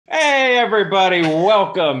Hey everybody,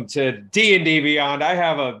 welcome to D&D Beyond. I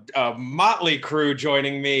have a motley crew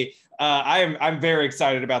joining me. I'm very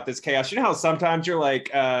excited about this chaos. You know how sometimes you're like,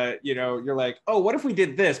 you're like, oh, what if we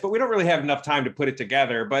did this? But we don't really have enough time to put it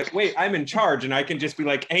together. But wait, I'm in charge, and I can just be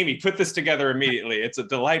like, Amy, put this together immediately. It's a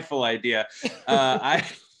delightful idea.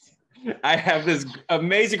 I have this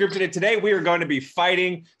amazing group today. Today, we are going to be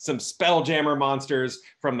fighting some Spelljammer monsters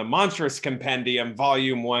from the Monstrous Compendium,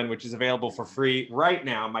 Volume 1, which is available for free right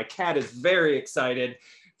now. My cat is very excited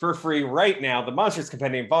for free right now. The Monstrous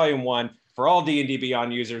Compendium, Volume 1, for all D&D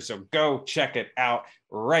Beyond users, so go check it out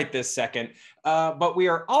right this second. But we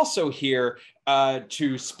are also here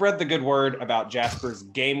to spread the good word about Jasper's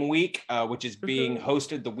Game Week, which is being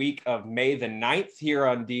hosted the week of May the 9th here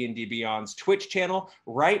on D&D Beyond's Twitch channel.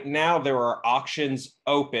 Right now, there are auctions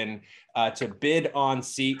open to bid on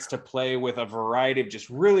seats to play with a variety of just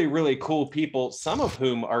really, really cool people, some of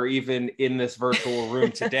whom are even in this virtual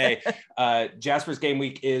room today. Jasper's Game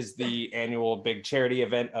Week is the annual big charity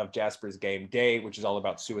event of Jasper's Game Day, which is all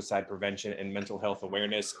about suicide prevention and mental health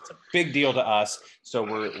awareness. It's a big deal to us, so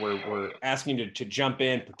we're asking you to jump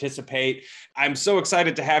in, participate. I'm so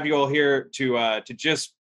excited to have you all here to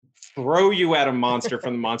just throw you at a monster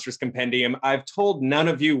from the Monstrous Compendium. I've told none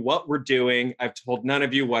of you what we're doing. I've told none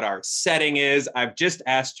of you what our setting is. I've just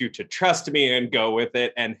asked you to trust me and go with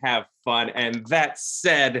it and have fun. And that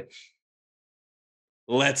said,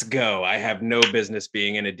 let's go. I have no business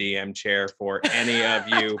being in a DM chair for any of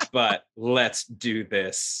you, but let's do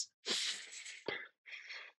this.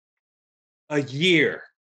 A year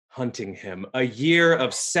hunting him, a year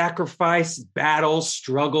of sacrifice, battle,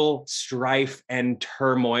 struggle, strife, and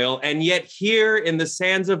turmoil. And yet here in the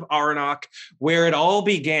sands of Arnok, where it all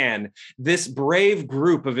began, this brave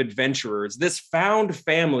group of adventurers, this found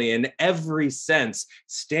family in every sense,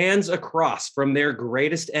 stands across from their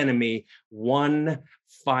greatest enemy one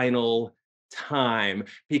final time,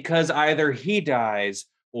 because either he dies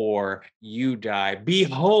or you die.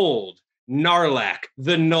 Behold, Narlak,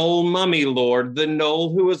 the Gnoll Mummy Lord, the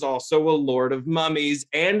Gnoll who is also a Lord of Mummies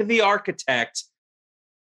and the architect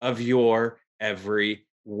of your every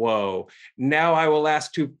woe. Now I will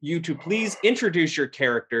ask you to please introduce your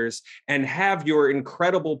characters and have your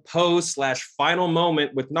incredible pose/final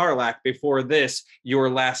moment with Narlak before this, your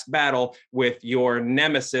last battle with your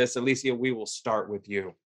nemesis. Alicia, we will start with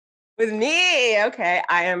you. With me, okay,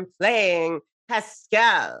 I am playing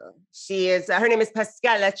Pascal. She is, her name is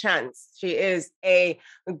Pascal Lachance. She is a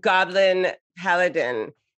goblin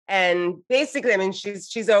paladin. And basically, I mean,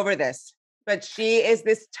 she's over this, but she is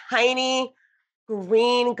this tiny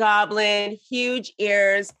green goblin, huge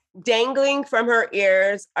ears. Dangling from her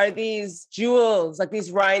ears are these jewels, like these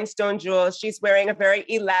rhinestone jewels. She's wearing a very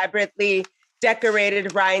elaborately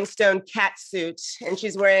decorated rhinestone cat suit, and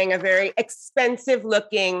she's wearing a very expensive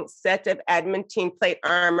looking set of adamantine plate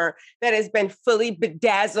armor that has been fully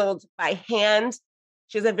bedazzled by hand.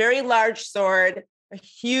 She has a very large sword, a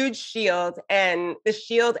huge shield, and the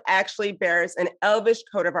shield actually bears an elvish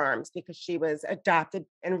coat of arms because she was adopted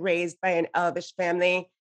and raised by an elvish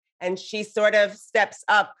family. And she sort of steps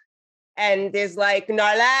up and is like,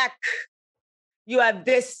 Narlak, you have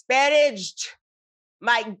disparaged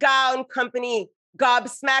my gown company,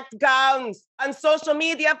 Gobsmacked Gowns, on social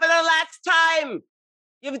media for the last time.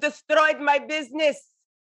 You've destroyed my business.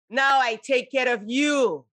 Now I take care of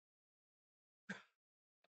you.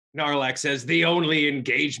 Narlak says, the only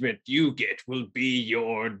engagement you get will be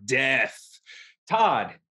your death.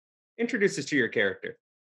 Todd, introduce us to your character.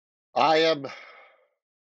 I am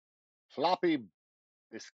Floppy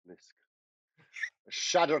Bisque,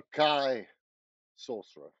 Shadowkai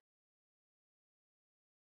sorcerer.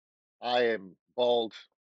 I am bald.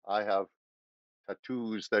 I have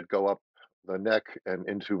tattoos that go up the neck and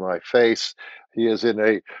into my face. He is in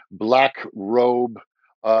a black robe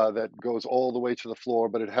that goes all the way to the floor,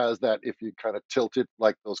 but it has that, if you kind of tilt it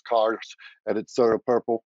like those cars, and it's sort of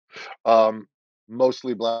purple.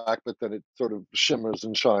 Mostly black, but then it sort of shimmers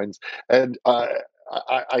and shines. And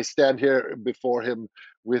I stand here before him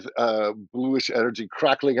with bluish energy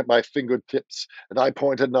crackling at my fingertips, and I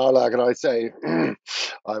point at Narlak and I say,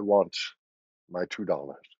 I want my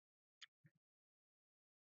 $2.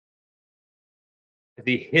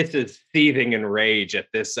 He hisses, seething in rage at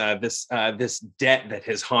this debt that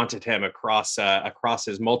has haunted him across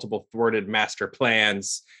his multiple thwarted master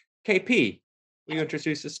plans. KP, will you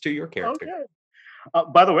introduce us to your character? Okay.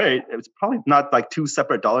 By the way, it's probably not like two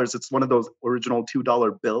separate dollars. It's one of those original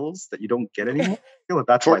 $2 bills that you don't get anymore.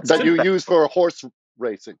 That's that you use for horse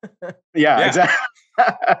racing. Yeah, exactly.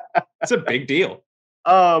 It's a big deal.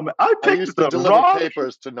 I used to deliver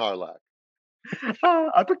papers to Narlak.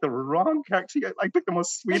 I picked the wrong character. I picked the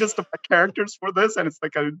most sweetest of the characters for this, and it's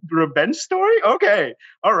like a revenge story? Okay.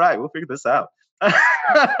 All right, we'll figure this out.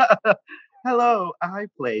 Hello, I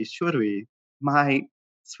play Shuri, my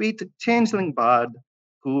sweet changeling bard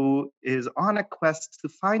who is on a quest to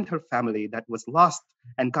find her family that was lost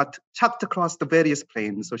and got chucked across the various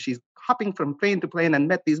planes. So she's hopping from plane to plane and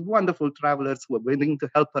met these wonderful travelers who are willing to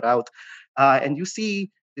help her out. And you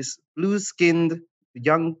see this blue-skinned,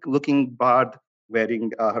 young-looking bard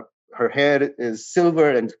wearing her hair is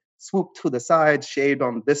silver and swooped to the side, shaved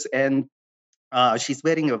on this end. She's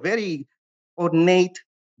wearing a very ornate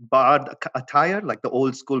bard attire, like the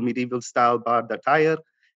old school medieval style bard attire.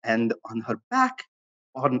 And on her back,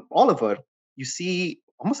 on all of her, you see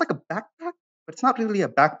almost like a backpack, but it's not really a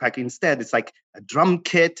backpack. Instead, it's like a drum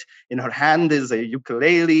kit. In her hand is a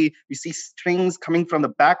ukulele. You see strings coming from the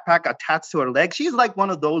backpack attached to her leg. She's like one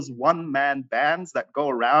of those one-man bands that go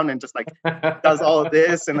around and just like does all of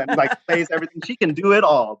this and then like plays everything. She can do it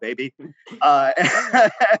all, baby.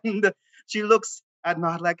 And she looks at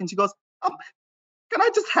Narlek and she goes, can I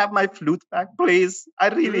just have my flute back, please? I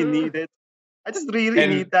really need it. I just really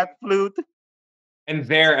need that flute. And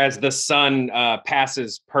there, as the sun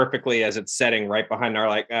passes perfectly as it's setting right behind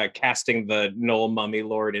Narlek, casting the Knoll Mummy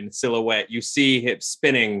Lord in silhouette, you see him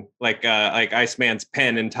spinning like Iceman's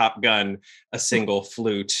pen in Top Gun, a single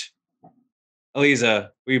flute. Aliza,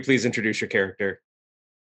 will you please introduce your character?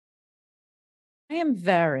 I am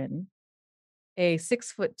Varen, a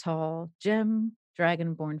 6-foot-tall gem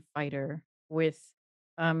dragonborn fighter with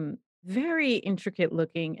very intricate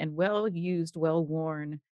looking and well-used,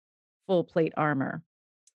 well-worn full plate armor.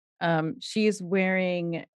 She is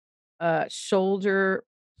wearing shoulder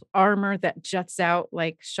armor that juts out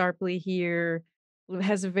like sharply here. It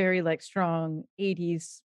has a very like strong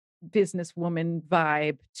 80s businesswoman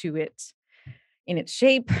vibe to it in its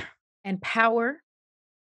shape and power.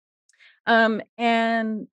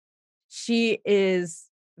 And she is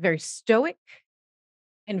very stoic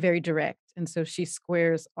and very direct. And so she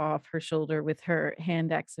squares off her shoulder with her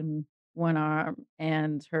hand axe in one arm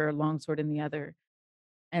and her longsword in the other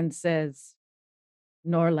and says,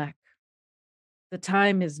 Norlek, the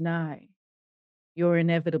time is nigh. Your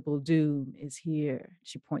inevitable doom is here.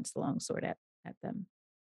 She points the longsword at them.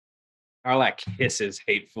 Narlek hisses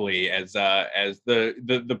hatefully as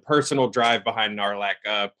the personal drive behind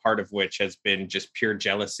Narlek, part of which has been just pure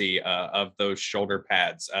jealousy of those shoulder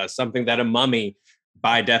pads, something that a mummy,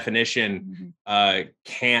 by definition,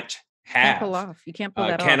 can't have. Can't pull off. You can't pull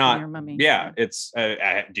that off in your mummy. Yeah, it's.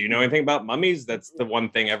 Do you know anything about mummies? That's the one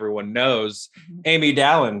thing everyone knows. Amy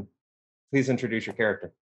Dallen, please introduce your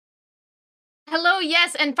character. Hello,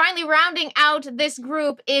 yes, and finally rounding out this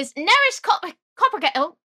group is Neris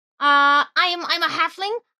Copperkettle. I'm a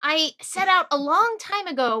halfling. I set out a long time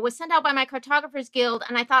ago, was sent out by my Cartographer's Guild,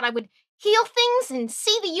 and I thought I would heal things and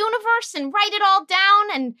see the universe and write it all down,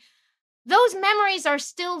 and those memories are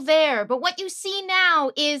still there. But what you see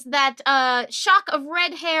now is that shock of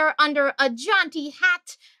red hair under a jaunty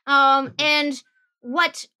hat, and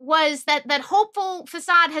what was that hopeful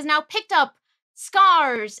facade has now picked up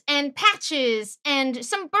scars and patches and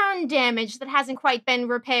some burn damage that hasn't quite been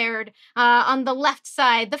repaired on the left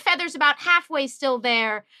side. The feather's about halfway still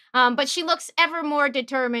there, but she looks ever more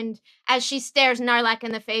determined as she stares Narlek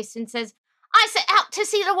in the face and says, I set out to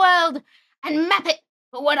see the world and map it,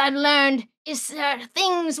 but what I've learned is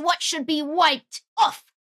things what should be wiped off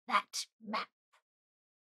that map.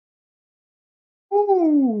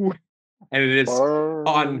 Ooh. And it is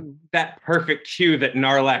on that perfect cue that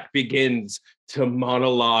Narlek begins to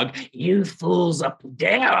monologue. You fools up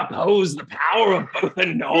dare oppose the power of both a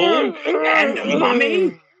gnome and a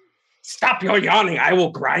mummy? Stop your yawning. I will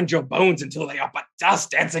grind your bones until they are but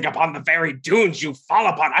dust dancing upon the very dunes you fall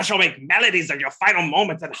upon. I shall make melodies of your final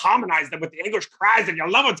moments and harmonize them with the English cries of your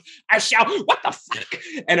loved ones. I shall, what the fuck?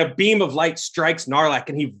 And a beam of light strikes Narlek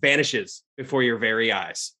and he vanishes before your very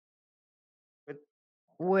eyes.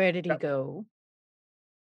 Where did he go?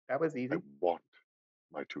 That was easy. I want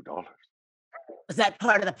my $2. Was that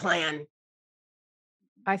part of the plan?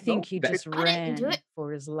 I think he just ran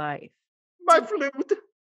for his life. My flute.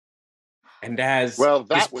 And as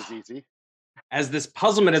that was easy. As this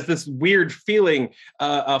puzzlement, as this weird feeling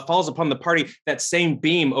falls upon the party, that same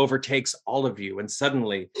beam overtakes all of you, and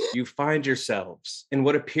suddenly you find yourselves in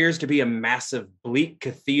what appears to be a massive, bleak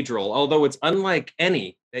cathedral, although it's unlike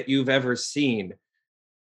any that you've ever seen.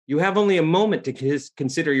 You have only a moment to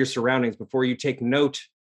consider your surroundings before you take note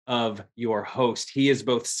of your host. He is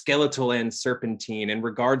both skeletal and serpentine and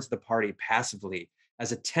regards the party passively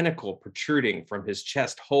as a tentacle protruding from his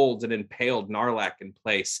chest holds an impaled Narlac in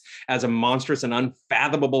place, as a monstrous and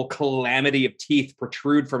unfathomable calamity of teeth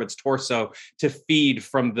protrude from its torso to feed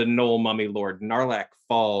from the Knoll Mummy Lord. Narlac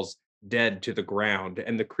falls dead to the ground,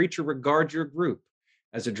 and the creature regards your group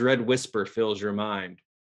as a dread whisper fills your mind.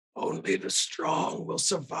 Only the strong will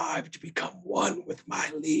survive to become one with my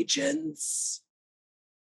legions.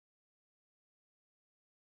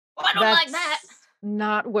 Oh, I don't like that.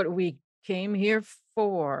 Not what we came here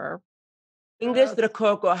for. English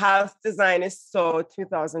Rococo house design is so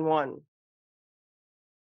 2001.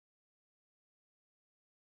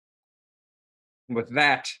 With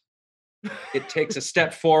that, it takes a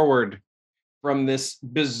step forward from this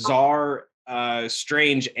bizarre,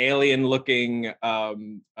 strange alien-looking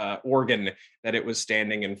organ that it was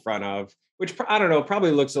standing in front of, which I don't know,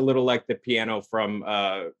 probably looks a little like the piano from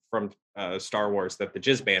Star Wars that the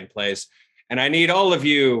Jizz Band plays. And I need all of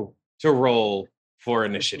you to roll for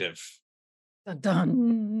initiative.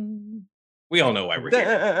 Dun. We all know why we're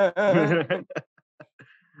here.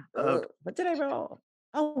 What did I roll?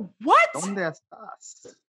 Oh, what? ¿Dónde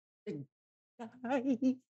estás? There it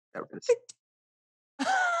is.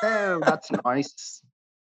 Oh, that's nice.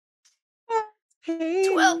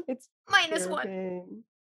 Pain. 12 It's minus pure 1. pain.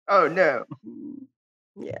 Oh no.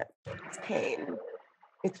 Yeah, it's pain.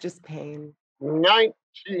 It's just pain. 19.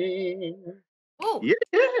 Ooh. Yeah,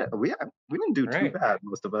 we didn't do All too right. bad,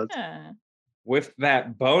 most of us. Yeah. With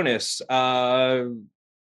that bonus, Ploppy,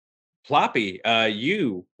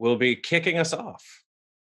 you will be kicking us off.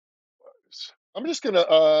 I'm just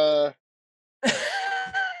gonna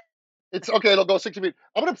it's okay, it'll go 60 feet.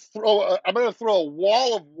 I'm gonna throw a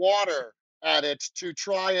wall of water at it to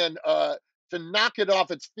try and to knock it off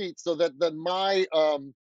its feet so that then my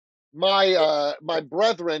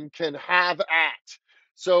brethren can have at.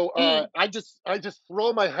 So I just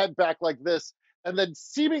throw my head back like this, and then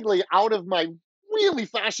seemingly out of my really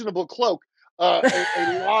fashionable cloak,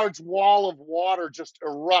 a large wall of water just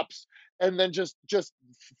erupts and then just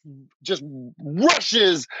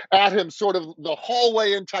rushes at him, sort of the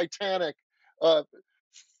hallway in Titanic,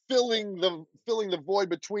 filling the void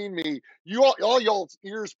between me. All y'all's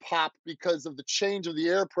ears pop because of the change of the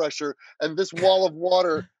air pressure, and this wall of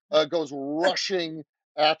water goes rushing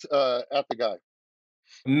at the guy.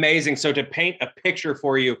 Amazing. So to paint a picture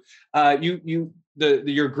for you,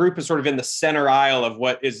 your group is sort of in the center aisle of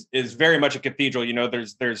what is very much a cathedral. You know,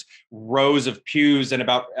 there's rows of pews, and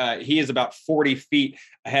he is about 40 feet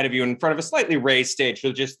ahead of you in front of a slightly raised stage.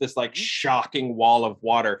 So just this like shocking wall of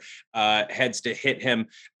water heads to hit him.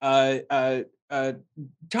 Todd,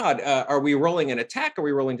 are we rolling an attack? Are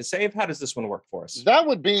we rolling to save? How does this one work for us? That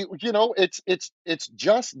would be, it's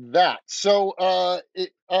just that. So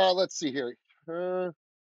let's see here.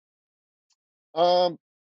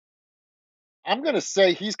 I'm going to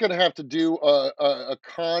say he's going to have to do a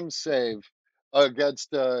con save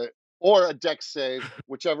against or a dex save,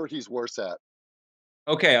 whichever he's worse at.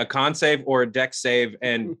 Okay, a con save or a dex save,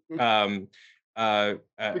 and because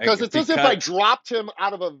it's as if I dropped him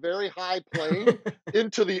out of a very high plane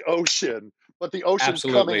into the ocean, but the ocean's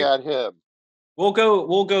coming at him. We'll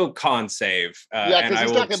go con save. Yeah, because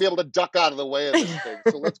he's not going to be able to duck out of the way of this thing.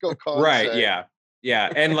 So let's go con right, save.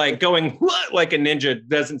 Yeah, and like going like a ninja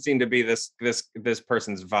doesn't seem to be this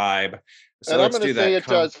person's vibe. So and let's I'm going do to say that. It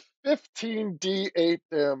does 15d8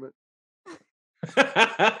 damage.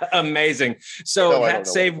 Amazing. So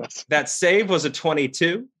that save was a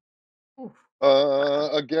 22.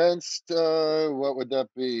 Against what would that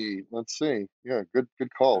be? Let's see. Yeah, good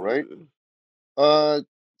call, right?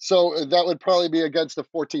 So that would probably be against a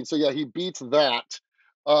 14. So yeah, he beats that.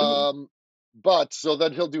 But so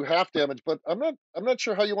then he'll do half damage. But I'm not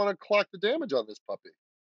sure how you want to clock the damage on this puppy.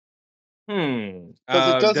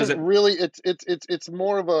 Because it doesn't really. It's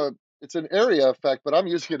more of it's an area effect, but I'm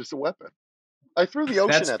using it as a weapon. I threw the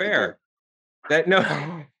ocean at fair.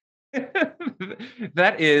 the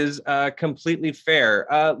that is completely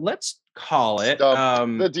fair. Let's call it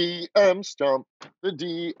stump, the DM stump.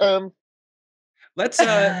 The DM. Let's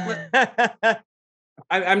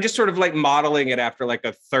I'm just sort of like modeling it after like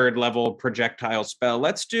a 3rd level projectile spell.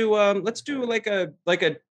 Let's do like a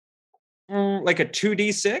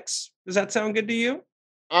 2d6. Does that sound good to you?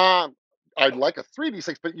 I'd like a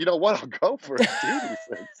 3d6, but you know what? I'll go for a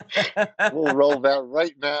 2d6. We'll roll that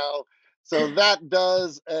right now. So that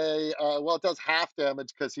does it does half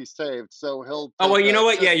damage because he saved. So he'll. Oh well, you know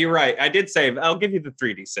what? Yeah, you're right. I did save. I'll give you the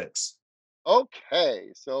 3d6. Okay,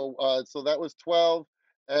 so that was 12.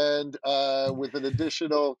 And with an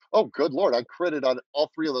additional, oh good lord, I critted on all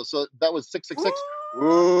 3 of those. So that was 666.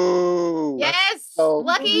 Ooh. Yes. So,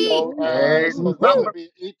 Lucky. so that would be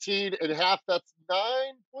 18 and a half. That's 9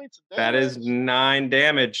 points of damage. That is 9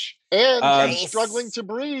 damage. And he's Nice. struggling to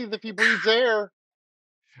breathe if he breathes air.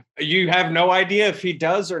 You have no idea if he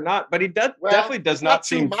does or not, but he definitely does he's not got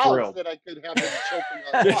two seem mouths thrilled. that I could have him choking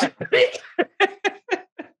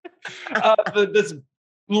on water. This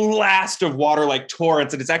blast of water like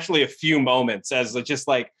torrents, and it's actually a few moments as it's just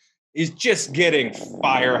like he's just getting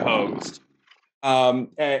fire hosed. And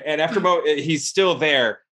after a moment, he's still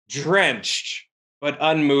there, drenched but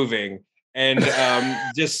unmoving, and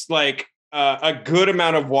just like a good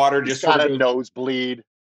amount of water He's just got sort a of nosebleed.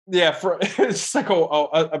 yeah, it's like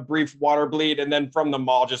a brief water bleed, and then from the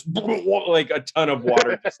maul, just like a ton of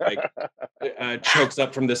water just like chokes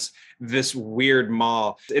up from this weird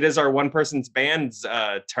maul. It is our one person's band's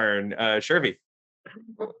turn. Shervy.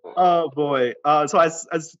 Oh boy. So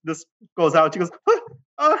as this goes out, she goes,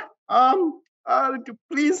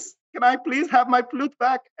 please, can I please have my flute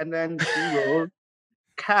back? And then she will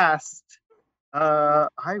cast.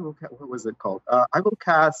 What was it called? I will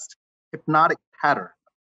cast Hypnotic Pattern,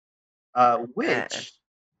 which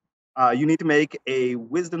you need to make a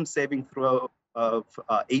Wisdom saving throw of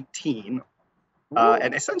 18,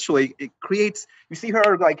 and essentially it creates. You see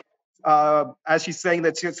her like. As she's saying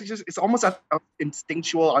that it's almost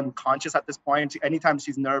instinctual, unconscious at this point. Anytime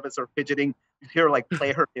she's nervous or fidgeting, you hear her like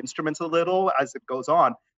play her instruments a little as it goes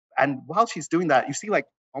on. And while she's doing that, you see like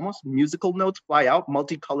almost musical notes fly out,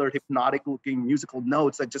 multicolored, hypnotic-looking musical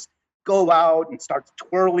notes that just go out and start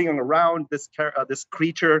twirling around this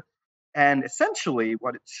creature. And essentially,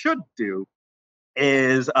 what it should do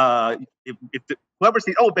is whoever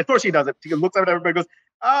sees. Oh, before she does it, she looks at everybody and goes,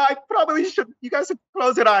 I probably should. You guys should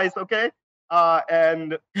close your eyes, okay?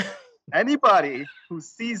 And anybody who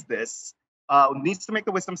sees this needs to make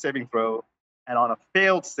a Wisdom saving throw. And on a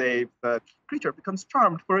failed save, the creature becomes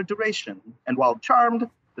charmed for a duration. And while charmed,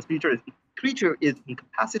 the creature is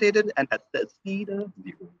incapacitated and at the speed of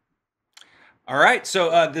 0. All right,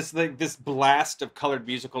 so this blast of colored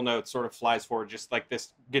musical notes sort of flies forward, just like this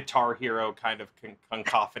Guitar Hero kind of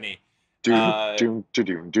cacophony. The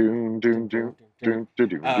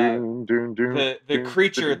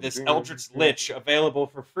creature, this Eldritch Lich, available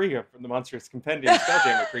for free from the Monstrous Compendium.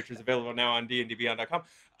 Spelljammer creatures available now on D&D Beyond.com.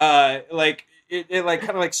 Like it like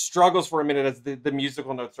kind of like struggles for a minute as the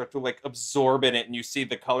musical notes start to like absorb in it, and you see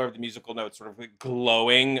the color of the musical notes sort of like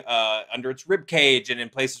glowing under its rib cage and in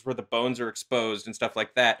places where the bones are exposed and stuff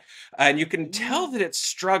like that. And you can tell that it's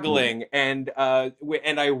struggling. And I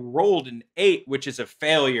rolled an 8, which is a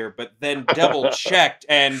failure, but then double checked,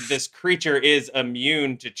 and this creature is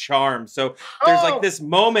immune to charm. So there's like this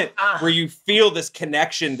moment where you feel this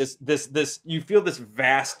connection, this you feel this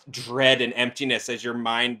vast dread and emptiness as your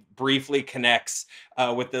mind briefly connects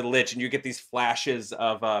with the Lich, and you get these flashes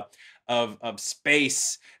of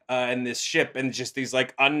space and this ship and just these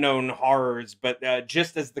like unknown horrors. But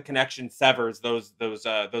just as the connection severs, those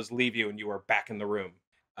leave you, and you are back in the room.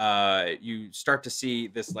 You start to see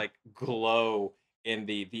this like glow in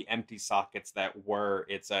the empty sockets that were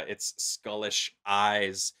its skullish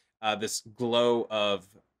eyes. This glow of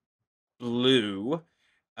blue,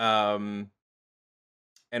 and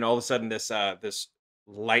all of a sudden this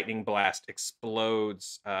lightning blast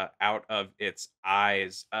explodes out of its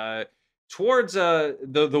eyes towards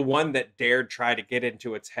the one that dared try to get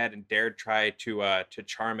into its head and dared try to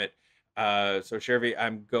charm it. So Shervy,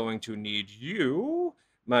 I'm going to need you,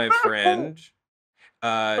 my friend,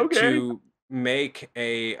 to make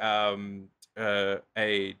a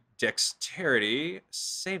dexterity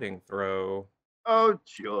saving throw. Oh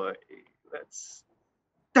joy! That's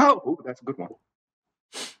a good one.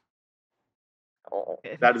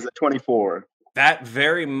 That is a 24. That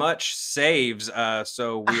very much saves.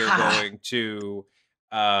 So we are going to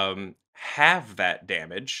have that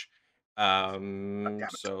damage.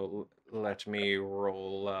 So let me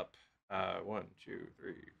roll up 1, 2,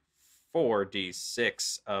 3,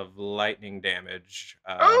 4d6 of lightning damage,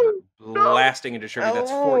 blasting into Shervy.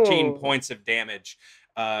 That's 14 points of damage.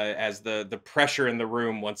 As the pressure in the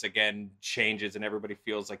room once again changes, and everybody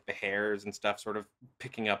feels like the hairs and stuff sort of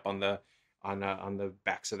picking up on the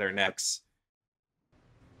backs of their necks.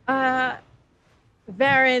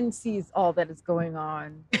 Varen sees all that is going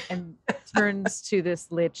on and turns to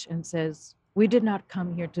this Lich and says, "We did not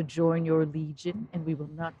come here to join your legion, and we will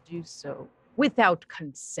not do so without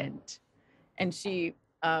consent." And she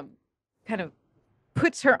kind of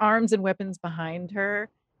puts her arms and weapons behind her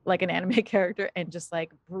like an anime character and just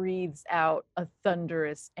like breathes out a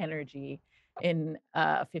thunderous energy in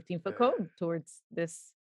a 15-foot cone towards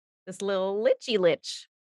this little Lichy Lich.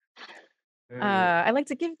 I like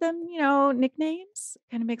to give them, nicknames.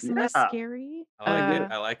 Kind of makes them less scary. I like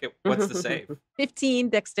it. I like it. What's the save? 15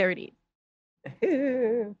 dexterity.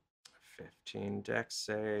 15 dex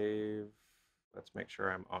save. Let's make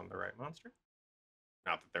sure I'm on the right monster.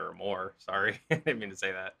 Not that there were more. Sorry. I didn't mean to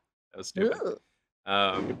say that. That was stupid.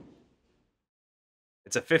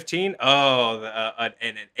 It's a 15. Oh,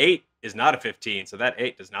 and an 8 is not a 15, so that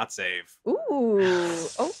 8 does not save. Ooh,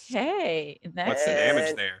 okay. What's the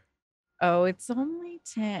damage there? Oh, it's only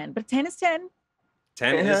 10, but 10 is 10.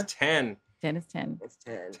 10 is 10. 10 is 10. It's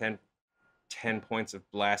 10. 10 points of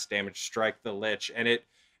blast damage strike the Lich. And it,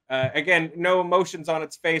 again, no emotions on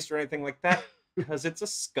its face or anything like that, because it's a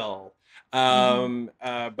skull.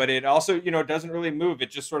 But it also, doesn't really move. It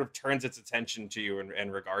just sort of turns its attention to you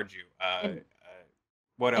and regards you.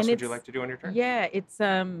 What else would you like to do on your turn? Yeah, it's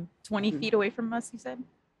 20 feet away from us, you said?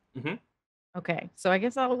 Mm-hmm. Okay, so I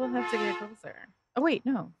guess I will have to get closer. Oh, wait,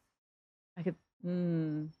 no. I could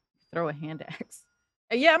throw a hand axe.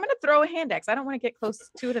 Yeah, I'm going to throw a hand axe. I don't want to get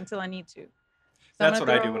close to it until I need to. So that's what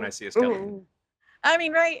I do when I see a skeleton. I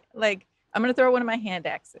mean, right? Like, I'm going to throw one of my hand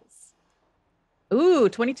axes. Ooh,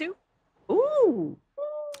 22? Ooh.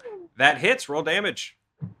 That hits. Roll damage.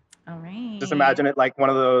 All right. Just imagine it like one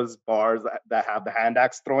of those bars that have the hand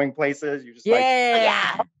axe throwing places. You just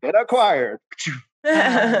get acquired.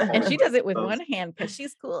 And she does it with one hand because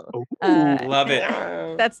she's cool. Love it.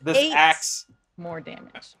 That's this 8 axe. More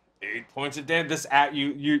damage. 8 points of damage. This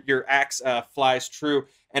your axe flies true,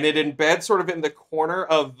 and it embeds sort of in the corner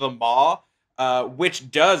of the maw,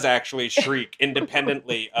 which does actually shriek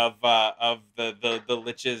independently of the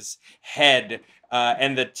Lich's head.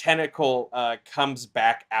 And the tentacle comes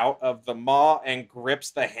back out of the maw and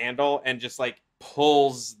grips the handle and just like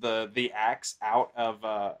pulls the axe out of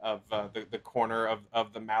the corner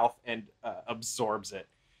of the mouth and absorbs it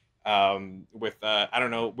with I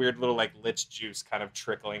don't know, weird little like Lich juice kind of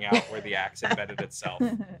trickling out where the axe embedded itself.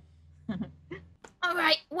 All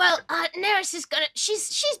right. Well, Neris is gonna.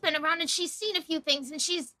 She's been around and she's seen a few things and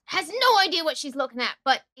has no idea what she's looking at.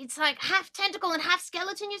 But it's like half tentacle and half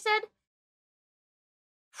skeleton. You said.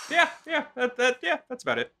 Yeah, that's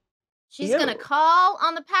about it. She's gonna call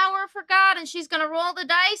on the power of her god, and she's gonna roll the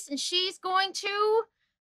dice, and she's going to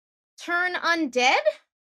turn undead.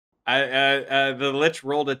 The Lich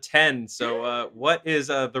rolled a 10. So, what is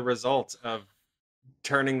the result of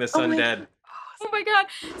turning this undead? Oh my god!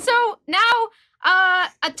 So now,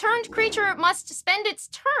 a turned creature must spend its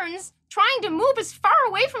turns trying to move as far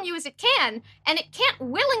away from you as it can, and it can't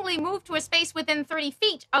willingly move to a space within 30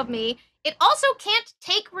 feet of me. It also can't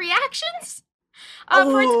take reactions.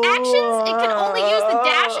 For its actions, it can only use the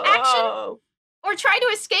dash action or try to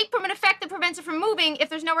escape from an effect that prevents it from moving. If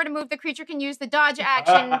there's nowhere to move, the creature can use the dodge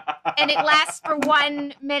action, and it lasts for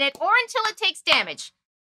 1 minute or until it takes damage.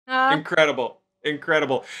 Incredible.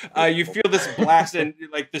 You feel this blast and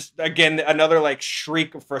like this again, another like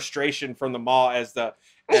shriek of frustration from the maw as the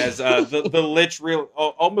Lich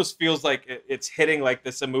almost feels like it's hitting like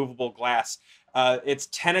this immovable glass. Its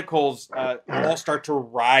tentacles all start to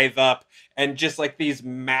writhe up, and just like these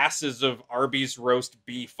masses of Arby's roast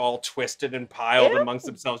beef all twisted and piled amongst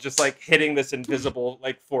themselves, just like hitting this invisible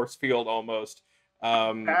like force field almost.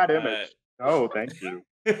 Bad image. Oh, thank you.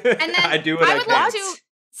 And then I would like to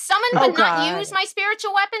summon but not use my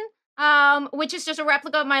spiritual weapon, which is just a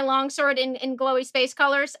replica of my longsword in glowy space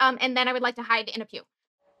colors. And then I would like to hide in a pew.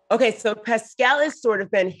 Okay, so Pascal has sort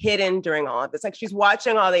of been hidden during all of this. Like she's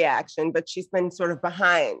watching all the action, but she's been sort of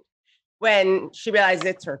behind when she realizes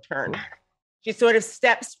it's her turn. She sort of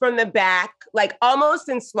steps from the back, like almost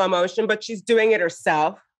in slow motion, but she's doing it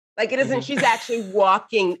herself. Like it isn't, she's actually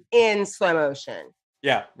walking in slow motion.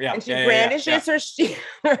 Yeah. And she brandishes her shield,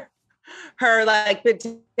 her like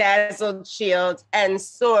bedazzled shield and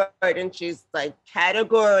sword, and she's like,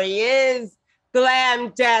 category is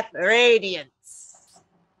glam, death, radiance.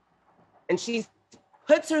 And she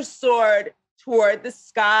puts her sword toward the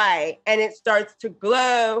sky and it starts to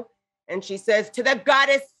glow. And she says, to the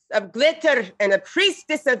goddess of glitter and the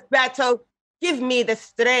priestess of battle, give me the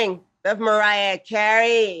strength of Mariah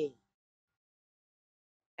Carey.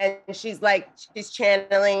 And she's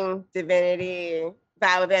channeling divinity,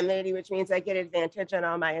 vow of enmity, which means I get advantage on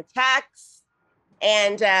all my attacks.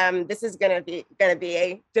 And this is gonna be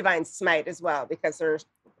a divine smite as well, because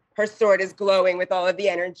her sword is glowing with all of the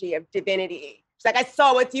energy of divinity. She's like, I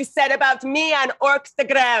saw what you said about me on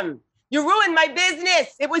Orkstagram. You ruined my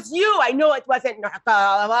business. It was you. I know it wasn't Norka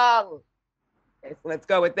all along. Okay, so let's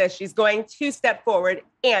go with this. She's going to step forward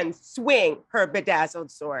and swing her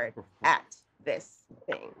bedazzled sword at this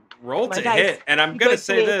thing. Roll to hit. And I'm going to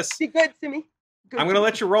say this. Be good to me. I'm going to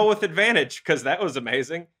let you roll with advantage because that was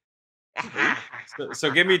amazing.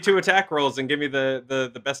 So give me 2 attack rolls and give me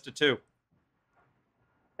the best of 2.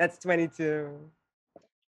 That's 22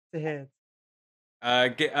 to hit.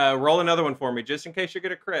 Roll another one for me, just in case you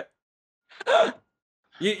get a crit.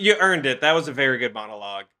 You earned it. That was a very good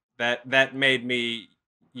monologue. That made me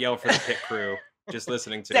yell for the pit crew just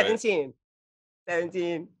listening to 17.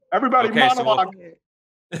 17. Everybody Okay, so monologue.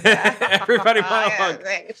 Everybody monologue.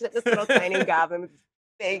 She's like this little tiny goblin with this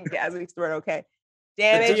big gasping sword. Okay. The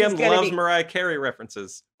Damage is DM gonna loves be Mariah Carey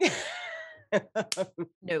references.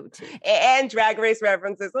 Note. and drag race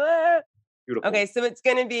references. Beautiful. Okay, so it's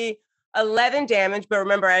gonna be 11 damage, but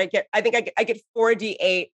remember, I get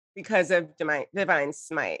 4d8 because of divine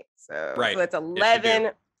smite. So, Right. so that's Yes, you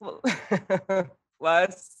 11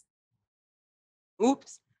 plus.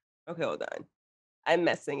 Oops. Okay, hold on. I'm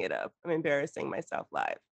messing it up. I'm embarrassing myself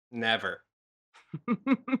live. Never.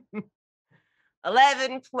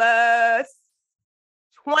 11 plus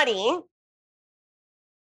 20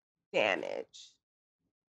 damage.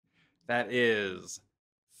 That is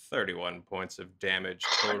 31 points of damage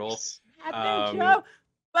total. Happened, Joe.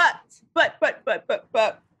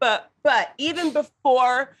 But even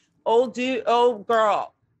before old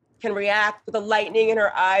girl can react with the lightning in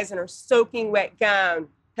her eyes and her soaking wet gown,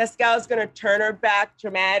 Pascal's gonna turn her back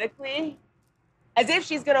dramatically, as if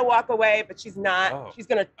she's gonna walk away, but she's not. Oh. She's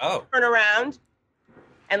gonna Oh. turn around,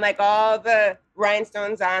 and like all the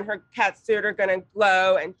rhinestones on her catsuit are gonna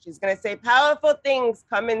glow, and she's gonna say, "Powerful things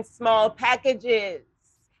come in small packages,"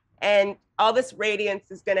 and all this radiance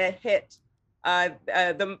is gonna hit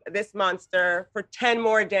this monster for 10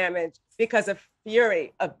 more damage because of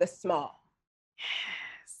fury of the small.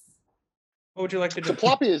 Yes. What would you like to So do?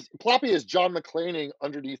 Ploppy is John McClaning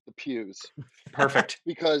underneath the pews Perfect.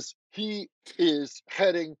 because he is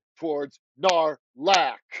heading towards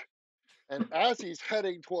Narlac. And as he's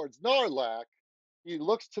heading towards Narlac, he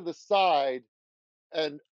looks to the side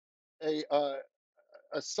and a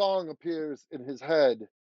song appears in his head.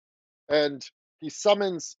 And he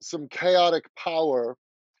summons some chaotic power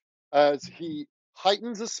as he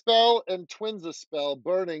heightens a spell and twins a spell,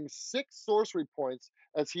 burning 6 sorcery points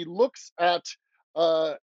as he looks at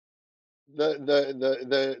the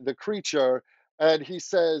creature, and he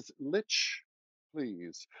says, "Lich,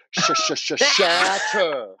 please,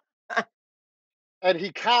 shatter." And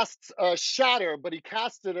he casts Shatter, but he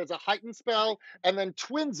casts it as a heightened spell and then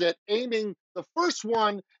twins it, aiming the first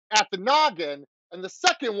one at the noggin and the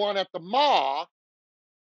second one at the maw.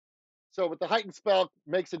 So with the heightened spell,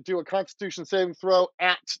 makes it do a Constitution saving throw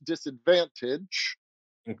at disadvantage.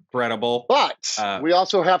 Incredible. But we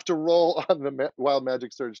also have to roll on the Wild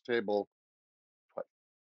Magic Surge table.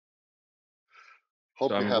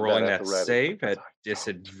 Hope So you I'm have rolling that at that the ready. save at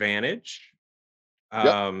disadvantage.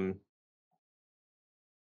 Yep.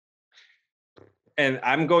 And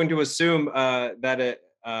I'm going to assume that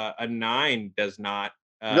a 9 does not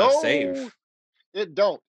No, save. it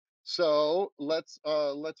don't. So let's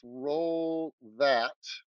roll that.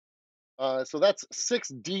 So that's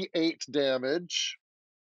 6d8 damage.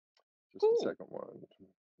 Just a second one.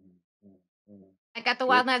 I got the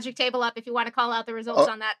wild magic table up if you want to call out the results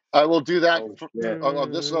on that. I will do that. Oh,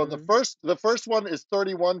 The first one is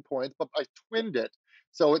 31 points, but I twinned it.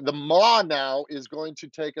 So the maw now is going to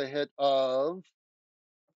take a hit of.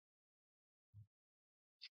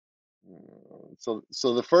 So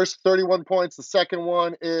the first 31 points. The second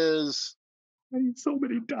one is. I need so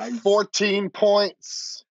many dice. 14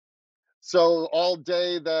 points. So all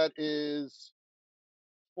day that is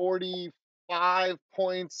 45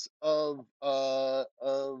 points of let's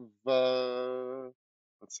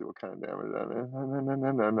see what kind of damage that is.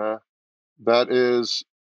 That is,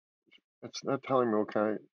 it's not telling me what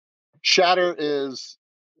kind. Shatter is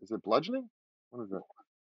it bludgeoning? What is it?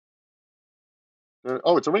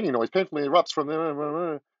 Oh, it's a ringing noise. Painfully erupts from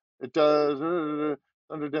the. It does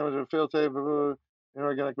under damage and fail save.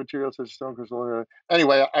 Inorganic material such as stone crystal.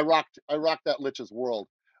 Anyway, I rocked that Lich's world.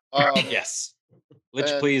 Yes.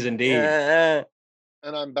 Lich, please, indeed. And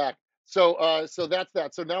I'm back. So that's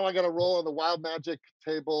that. So now I got to roll on the Wild Magic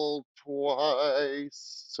table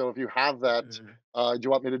twice. So if you have that, do you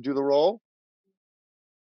want me to do the roll?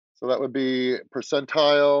 So that would be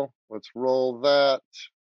percentile. Let's roll that.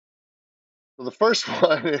 So the first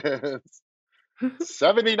one is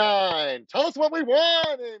 79. Tell us what we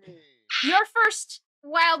want, Amy. Your first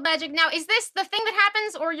wild magic. Now, is this the thing that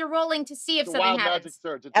happens, or you're rolling to see if It's a something wild happens? magic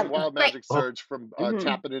surge. It's a wild Great. magic surge from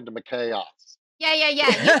tapping into my chaos. Yeah. You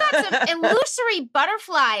got some illusory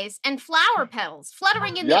butterflies and flower petals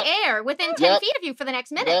fluttering in the air within 10 feet of you for the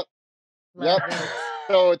next minute. Yep.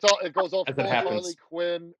 So it goes all As full it happens. Harley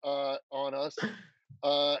Quinn on us.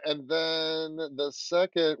 And then the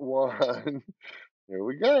second one, here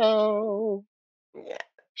we go. Yeah.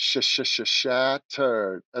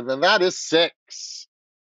 Shattered. And then that is 6.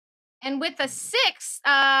 And with a 6,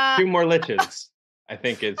 2 more liches, I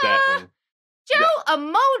think is that one. Joe, a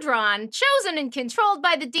Modron, chosen and controlled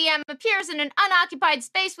by the DM, appears in an unoccupied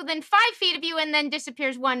space within 5 feet of you and then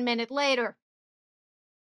disappears 1 minute later.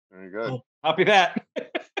 Very good. Copy that.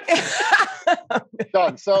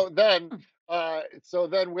 Done. So then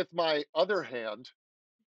with my other hand,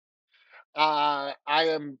 I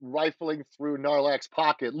am rifling through Narlak's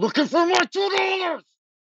pocket looking for my $2.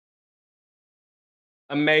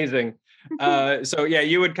 Amazing. So yeah,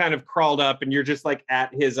 you had kind of crawled up and you're just like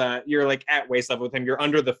at his you're like at waist level with him. You're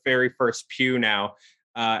under the very first pew now.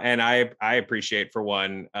 And I appreciate, for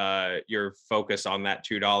one, your focus on that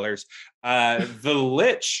 $2. The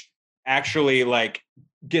Lich actually like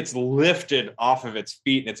gets lifted off of its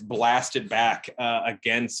feet and it's blasted back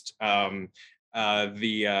against the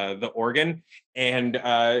organ, and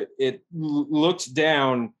it looks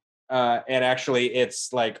down. And actually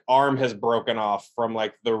its like arm has broken off from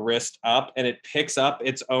like the wrist up, and it picks up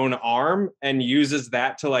its own arm and uses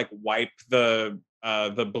that to like wipe the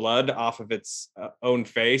blood off of its own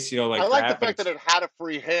face. Like I like the fact that it had a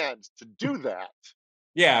free hand to do that.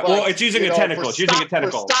 Yeah, well, it's using a tentacle. It's using a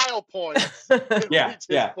tentacle for style points.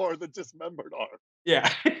 Yeah. For the dismembered arm. Yeah,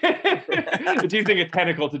 it's using a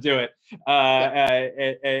tentacle to do it,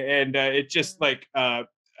 and it just like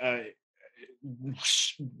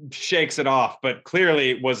shakes it off, but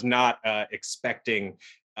clearly was not expecting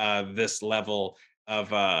this level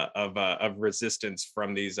of resistance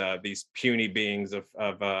from these puny beings of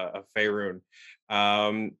Faerun.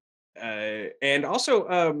 And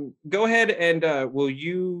also, go ahead and will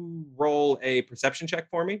you roll a perception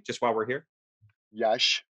check for me, just while we're here?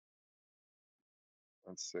 Yes.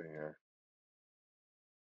 Let's see here.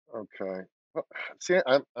 Okay. Well, see,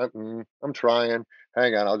 I'm trying.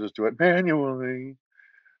 Hang on, I'll just do it manually.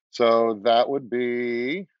 So that would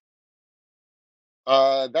be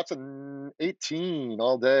that's an 18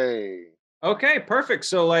 all day. Okay, perfect.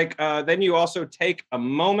 So like then you also take a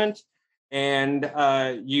moment and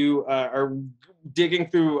you are digging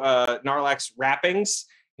through Narlak's wrappings,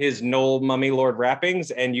 his Knoll Mummy Lord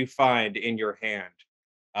wrappings, and you find in your hand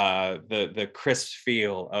the crisp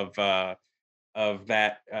feel of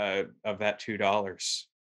that $2.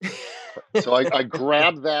 So I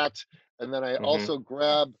grab that, and then I also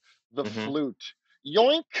grab the flute.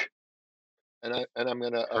 Yoink! And I'm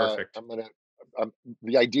gonna Perfect.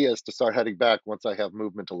 the idea is to start heading back once I have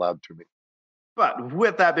movement allowed to me. But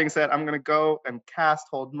with that being said, I'm gonna go and cast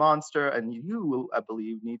Hold Monster, and you will, I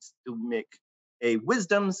believe, needs to make a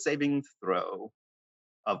Wisdom saving throw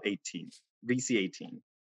of 18, DC 18.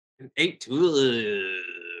 8.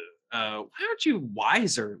 Why aren't you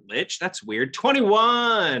wiser, Lich? That's weird.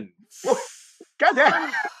 21. God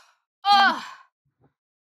damn. Oh,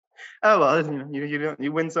 Oh well,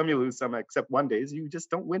 you win some, you lose some. Except one days you just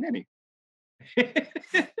don't win any.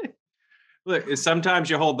 Look, sometimes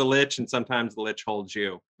you hold the Lich, and sometimes the Lich holds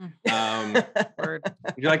you. Would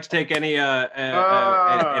you like to take any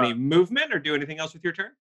movement or do anything else with your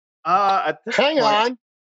turn? Hang on.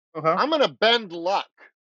 Uh-huh. I'm gonna bend luck.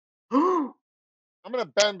 I'm gonna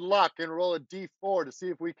bend luck and roll a D4 to see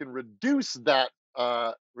if we can reduce that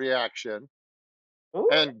reaction. Ooh.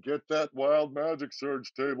 And get that wild magic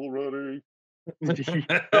surge table ready.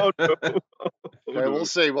 Oh, no. Okay,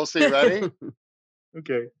 we'll see. Ready?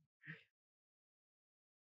 Okay.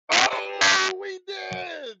 Oh, we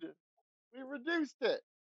did! We reduced it.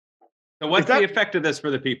 So what's the effect of this for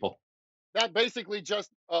the people? That basically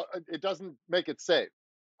just it doesn't make it safe.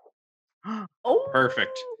 Oh,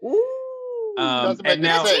 perfect. Doesn't make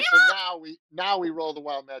it safe. So now we roll the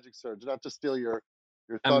wild magic surge. Not to steal your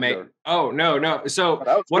thunder. Oh no.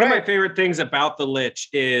 So one of my favorite things about the Lich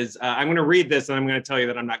is I'm going to read this and I'm going to tell you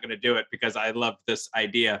that I'm not going to do it because I love this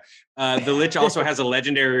idea. The Lich also has a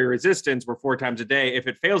legendary resistance where 4 times a day, if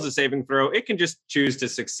it fails a saving throw, it can just choose to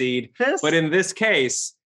succeed. Yes. But in this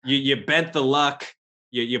case, you bent the luck,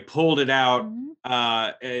 you pulled it out.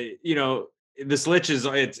 This Lich is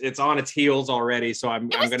it's on its heels already, so I'm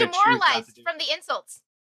going to choose not to do from the insults.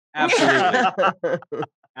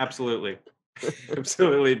 Absolutely.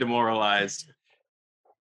 Absolutely demoralized.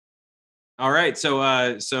 All right,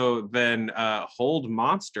 so then Hold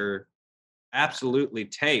Monster absolutely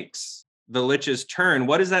takes the Lich's turn.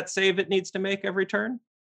 What is that save it needs to make every turn?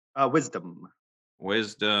 Wisdom.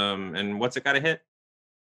 And what's it got to hit?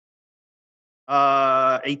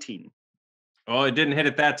 18. Oh, it didn't hit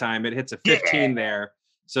it that time. It hits a 15 there.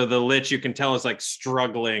 So the Lich, you can tell, is like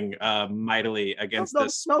struggling mightily against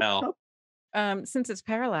this spell. Since it's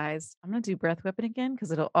paralyzed, I'm gonna do Breath Weapon again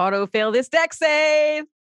because it'll auto fail this dex save.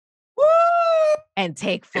 and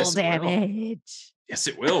take full Yes, it will. damage. Yes,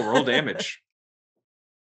 it will. Roll damage.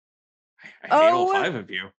 I hate all 5 of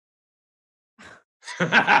you.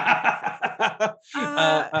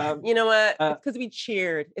 You know what? It's because we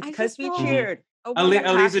cheered. It's because we cheered. Oh,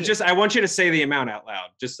 Aliza, I want you to say the amount out loud.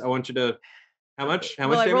 I want you to. How much? How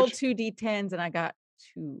much I damage? rolled 2 d10s and I got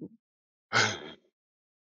 2.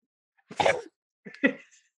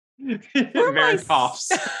 Varen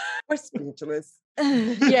coughs. We're speechless.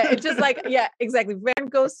 Yeah, it's just like, yeah, exactly. Varen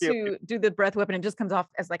goes to do the breath weapon and just comes off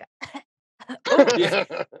as like Yeah.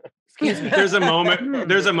 Excuse me. There's a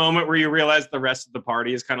moment where you realize the rest of the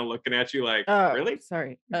party is kind of looking at you like, really?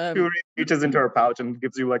 Sorry. She reaches into her pouch and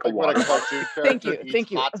gives you like a Like when water. a cartoon Thank character you, thank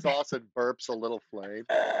eats you. hot sauce and burps a little flame.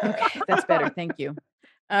 Okay, that's better. Thank you.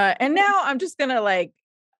 And now I'm just gonna like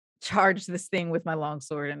charge this thing with my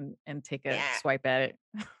longsword and take a swipe at it.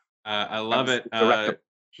 I love it.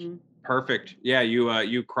 Perfect. Yeah,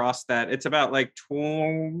 you cross that. It's about like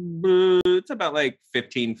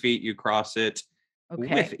 15 feet. You cross it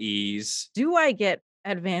with ease. Do I get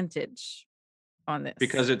advantage on this?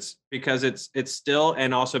 Because it's still,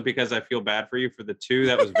 and also because I feel bad for you for the 2.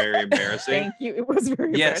 That was very embarrassing. Thank you. It was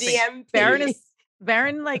very embarrassing.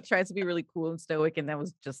 Baron like tries to be really cool and stoic, and that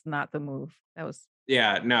was just not the move. That was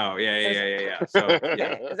yeah. So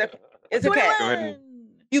yeah. It's okay. Go ahead and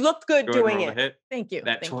you looked good doing it. Hit. Thank you.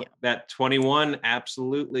 That 21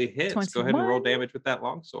 absolutely hits. 21. Go ahead and roll damage with that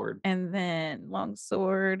longsword. And then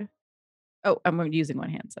longsword. Oh, I'm using one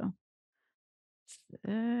hand, so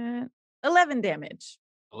 11 damage.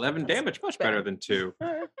 11 damage, much better than 2.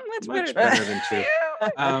 Much better than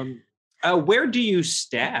 2. Where do you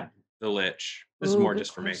stab the lich? This is more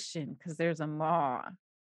just for me. Because there's a maw.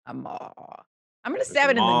 I'm gonna stab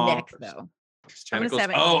it in the neck though.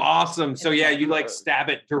 Oh, awesome. So yeah, you like stab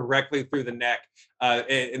it directly through the neck.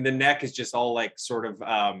 And the neck is just all like sort of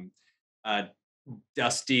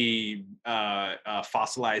dusty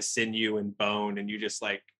fossilized sinew and bone, and you just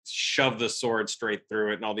like shove the sword straight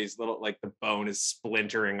through it, and all these little, like, the bone is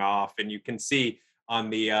splintering off, and you can see on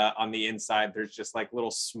the inside there's just like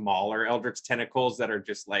little smaller eldritch tentacles that are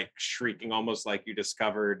just like shrieking, almost like you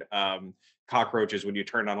discovered cockroaches when you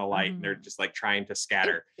turned on a light, and they're just like trying to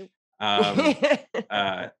scatter.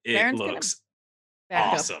 It looks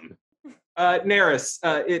awesome. Neris,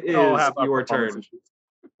 it is your turn.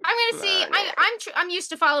 I'm gonna see. I'm used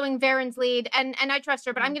to following Varen's lead, and I trust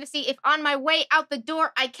her. But I'm gonna see if on my way out the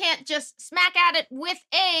door I can't just smack at it with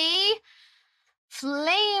a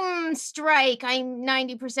flame strike. I'm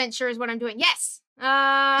 90% sure is what I'm doing. Yes.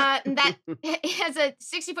 That has a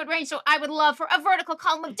 60-foot range, so I would love for a vertical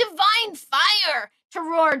column of divine fire to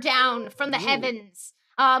roar down from the heavens.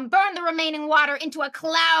 Burn the remaining water into a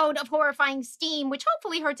cloud of horrifying steam, which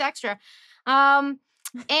hopefully hurts extra.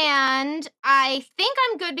 And I think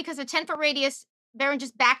I'm good because a 10-foot radius, Varen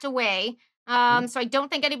just backed away. So I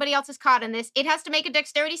don't think anybody else is caught in this. It has to make a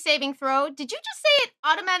dexterity saving throw. Did you just say it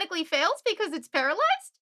automatically fails because it's paralyzed?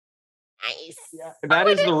 Nice. Yeah. That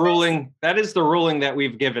is the ruling. That is the ruling that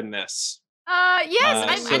we've given this.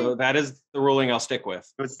 Yes. So that is the ruling I'll stick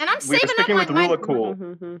with. And I'm saving up my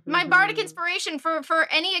bardic Mm-hmm. inspiration for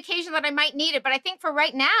any occasion that I might need it. But I think for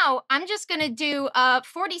right now, I'm just going to do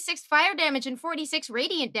 46 fire damage and 46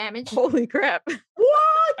 radiant damage. Holy crap.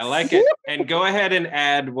 What? I like it. And go ahead and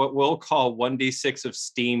add what we'll call 1d6 of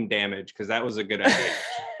steam damage, because that was a good idea.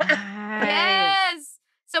 Yes.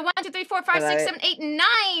 So 1, 2, 3, 4, 5, 6, 7, 8,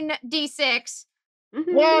 9 d6.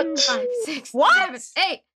 What? 5, 6, What? 7,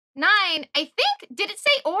 8, 9. I think, did it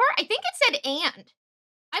say or? I think it said and.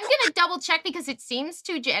 I'm going to double check because it seems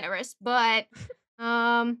too generous, but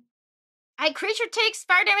creature takes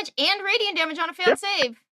fire damage and radiant damage on a failed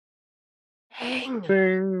save.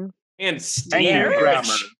 And steam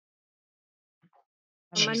damage.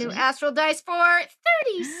 My new astral dice for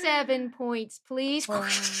 37 points, please. How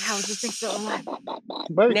is this thing still alive?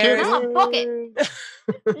 Book it.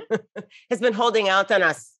 Has been holding out on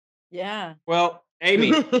us. Yeah. Well,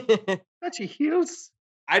 Amy, But she heals.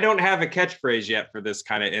 I don't have a catchphrase yet for this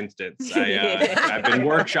kind of instance. I've been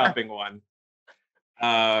workshopping one.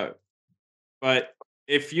 But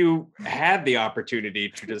if you had the opportunity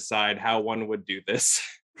to decide how one would do this.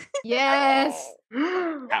 Yes.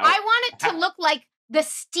 I want it to look like the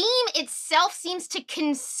steam itself seems to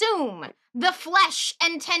consume the flesh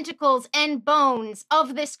and tentacles and bones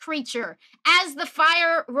of this creature as the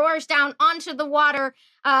fire roars down onto the water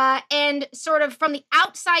and sort of from the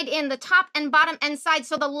outside in, the top and bottom and side.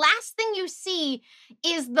 So the last thing you see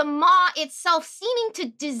is the maw itself seeming to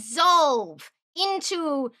dissolve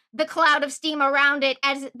into the cloud of steam around it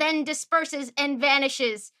as it then disperses and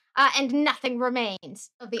vanishes and nothing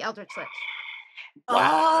remains of the Eldritch Lich.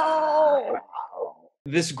 Oh,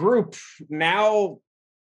 This group now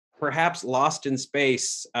perhaps lost in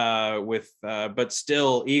space, but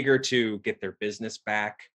still eager to get their business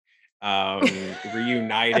back,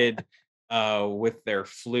 reunited with their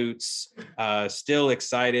flutes, still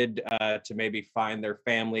excited to maybe find their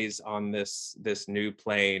families on this new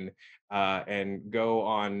plane, and go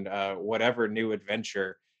on whatever new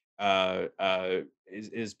adventure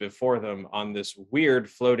is before them on this weird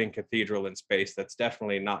floating cathedral in space that's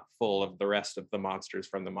definitely not full of the rest of the monsters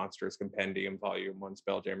from the Monstrous Compendium Volume 1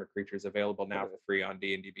 Spelljammer creatures, available now for free on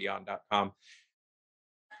dndbeyond.com.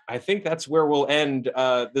 I think that's where we'll end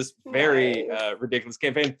this very ridiculous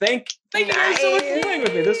campaign. Thank you guys so much for playing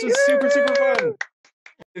with me. This was super fun.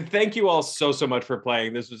 Thank you all so much for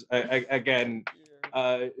playing. This was again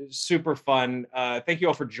super fun. Thank you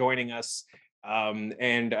all for joining us.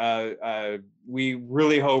 We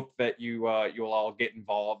really hope that you'll all get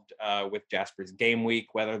involved with Jasper's Game Week,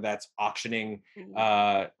 whether that's auctioning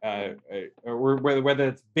or whether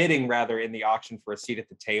it's bidding rather in the auction for a seat at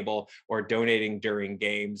the table, or donating during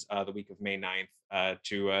games the week of May 9th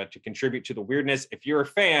to contribute to the weirdness. If you're a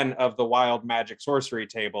fan of the Wild Magic Sorcery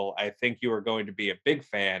table, I think you are going to be a big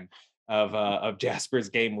fan of Jasper's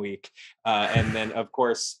Game Week. And then, of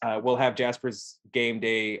course, we'll have Jasper's Game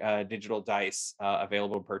Day digital dice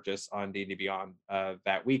available to purchase on D&D Beyond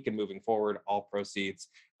that week and moving forward. All proceeds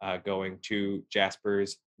going to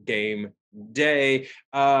Jasper's Game Day.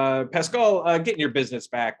 Pascal, getting your business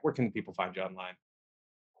back, where can people find you online?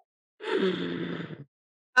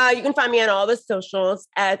 You can find me on all the socials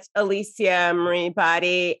at Alicia Marie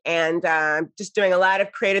Body, and just doing a lot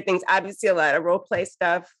of creative things. Obviously, a lot of role play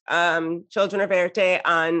stuff. Children of Verte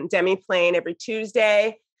on Demiplane every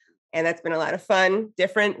Tuesday, and that's been a lot of fun.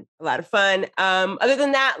 A lot of fun. Other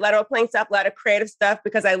than that, a lot of role playing stuff, a lot of creative stuff.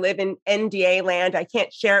 Because I live in NDA land, I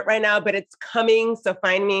can't share it right now, but it's coming. So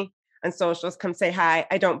find me on socials. Come say hi.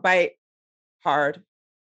 I don't bite hard.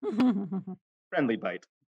 Friendly bite.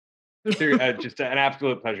 Just an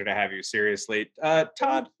absolute pleasure to have you. Seriously,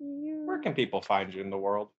 Todd, where can people find you in the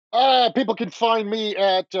world? People can find me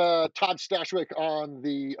at Todd Stashwick on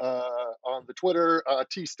the Twitter,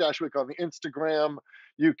 T Stashwick on the Instagram.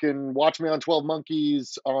 You can watch me on 12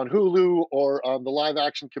 Monkeys on Hulu, or on the live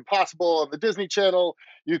action Kim Possible on the Disney Channel.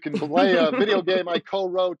 You can play a video game I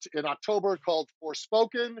co-wrote in October called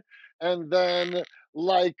Forspoken. And then,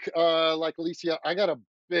 like Alicia, I got a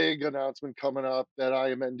big announcement coming up that I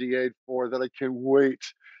am NDA'd for that I can't wait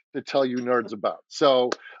to tell you nerds about. So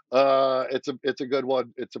it's a good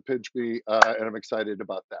one. It's a pinch me, and I'm excited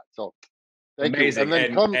about that. So thank Amazing. you.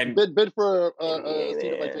 And then bid for a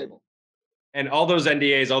seat at my table. And all those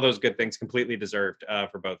NDAs, all those good things, completely deserved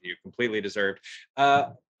for both of you. Completely deserved.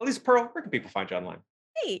 Aliza Pearl, where can people find you online?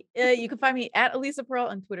 Hey, you can find me at Aliza Pearl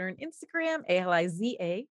on Twitter and Instagram,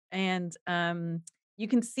 ALIZA. And you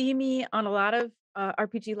can see me on a lot of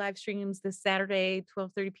RPG live streams this Saturday,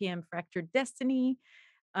 12:30 p.m. Fractured Destiny,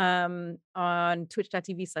 on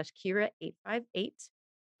twitch.tv/Kira858.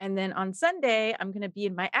 And then on Sunday, I'm going to be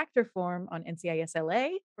in my actor form on NCIS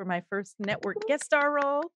LA for my first network guest star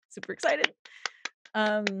role. Super excited.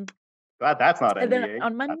 Glad that's not NDA. And then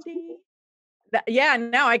on Monday,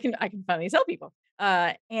 now I can finally tell people.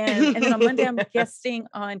 And then on Monday, I'm guesting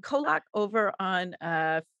on Kolak over on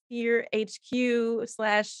Fear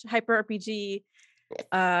HQ/Hyper RPG.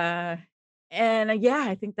 I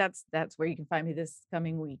think that's where you can find me this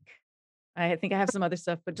coming week. I think I have some other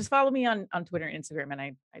stuff, but just follow me on Twitter and Instagram, and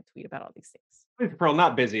I tweet about all these things. Pearl,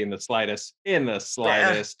 not busy in the slightest.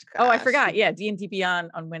 Oh, I forgot. Yeah, D&D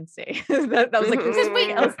Beyond on Wednesday. that was like this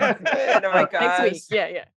week. Oh my gosh. Next week.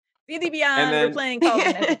 Yeah. D&D Beyond. We're playing Call of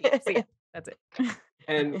an Entity. So yeah, that's it.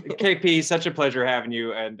 And KP, such a pleasure having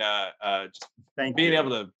you, and just being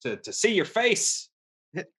able to see your face.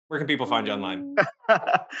 Where can people find you online?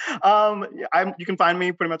 You can find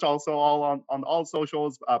me pretty much also all on all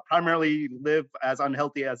socials. Primarily live as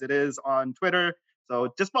unhealthy as it is on Twitter.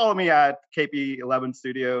 So just follow me at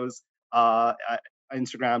KP11Studios,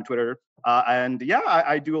 Instagram, Twitter.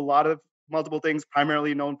 I do a lot of multiple things,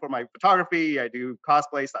 primarily known for my photography. I do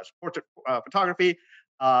cosplay/portrait photography.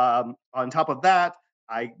 On top of that,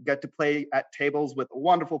 I get to play at tables with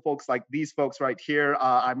wonderful folks like these folks right here.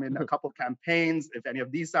 I'm in a couple campaigns. If any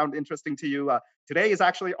of these sound interesting to you, today is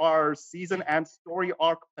actually our season and story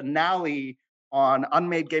arc finale on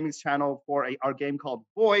Unmade Gaming's channel for our game called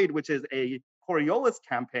Void, which is a Coriolis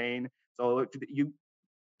campaign. So if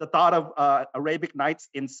the thought of Arabic Nights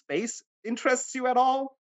in space interests you at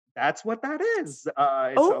all, that's what that is.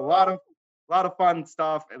 It's a lot of fun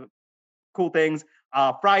stuff and cool things.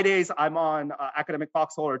 Fridays, I'm on Academic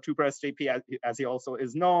Foxhole, or 2Press JP, as he also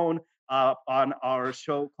is known. on our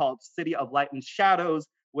show called City of Light and Shadows,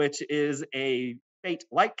 which is a Fate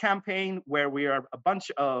Light campaign where we are a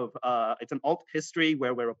bunch of, it's an alt history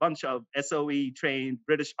where we're a bunch of SOE trained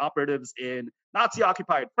British operatives in Nazi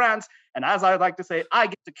occupied France. And as I like to say, I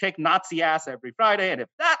get to kick Nazi ass every Friday. And if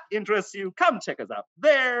that interests you, come check us out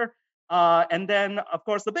there. And then, of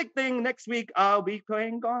course, the big thing next week, I'll be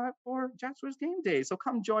playing God for Jasper's Game Day. So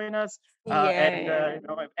come join us. And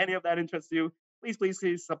if any of that interests you,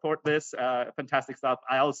 please support this. Fantastic stuff.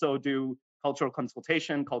 I also do cultural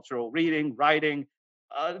consultation, cultural reading, writing,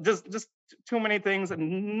 just too many things,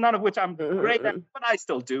 and none of which I'm great at, but I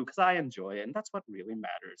still do because I enjoy it, and that's what really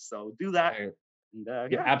matters. So do that. And,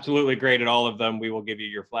 You're absolutely great at all of them. We will give you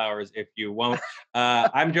your flowers if you won't.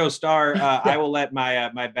 I'm Joe Starr. I will let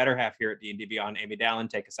my better half here at D&D Beyond, Amy Dallen,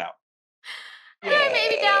 take us out. And I'm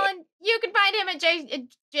Amy Dallen. You can find him at JStar187.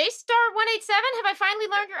 Have I finally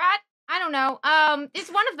learned your at? I don't know.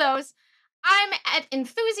 It's one of those. I'm at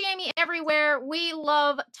Enthusiamy everywhere. We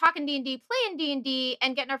love talking D&D, playing D&D,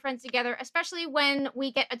 and getting our friends together, especially when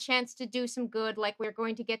we get a chance to do some good like we're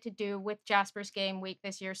going to get to do with Jasper's Game Week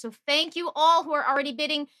this year. So thank you all who are already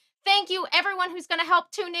bidding. Thank you everyone who's going to help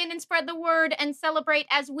tune in and spread the word and celebrate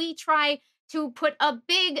as we try to put a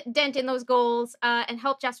big dent in those goals and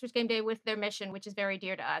help Jasper's Game Day with their mission, which is very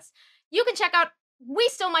dear to us. You can check out, we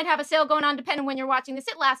still might have a sale going on depending when you're watching this.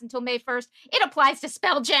 It lasts until May 1st. It applies to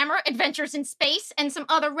Spelljammer, Adventures in Space, and some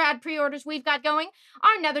other rad pre-orders we've got going.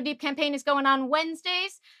 Our Netherdeep campaign is going on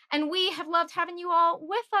Wednesdays, and we have loved having you all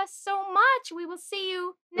with us so much. We will see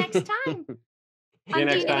you next time. See you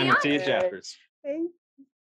next time. See you, Jaspers. Thank